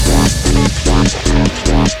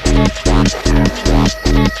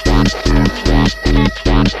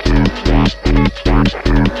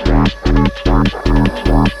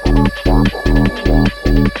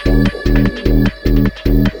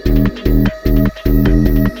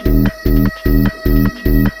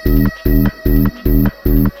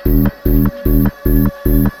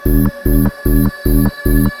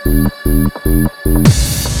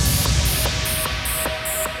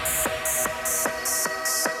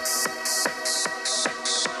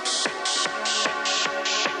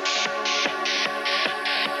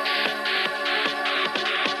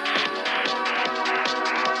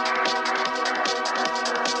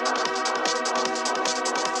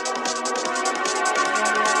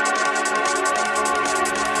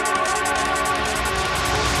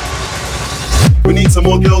We need some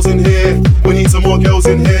more girls in here. We need some more girls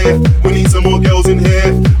in here. We need some more girls in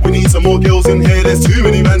here. We need some more girls in here. There's too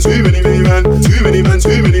many men, too many men, too many men,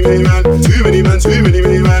 too many men, too many men, too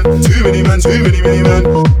many men, too many men, too many men.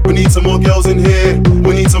 We need some more girls in here.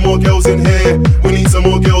 We need some more girls in here. We need some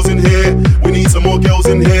more girls in here. We need some more girls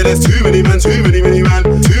in here. There's too many men, too many men,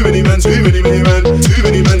 too many men, too many men, too many men, too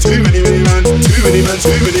many men, too many men,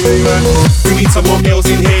 too many men. We need some more girls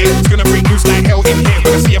in here.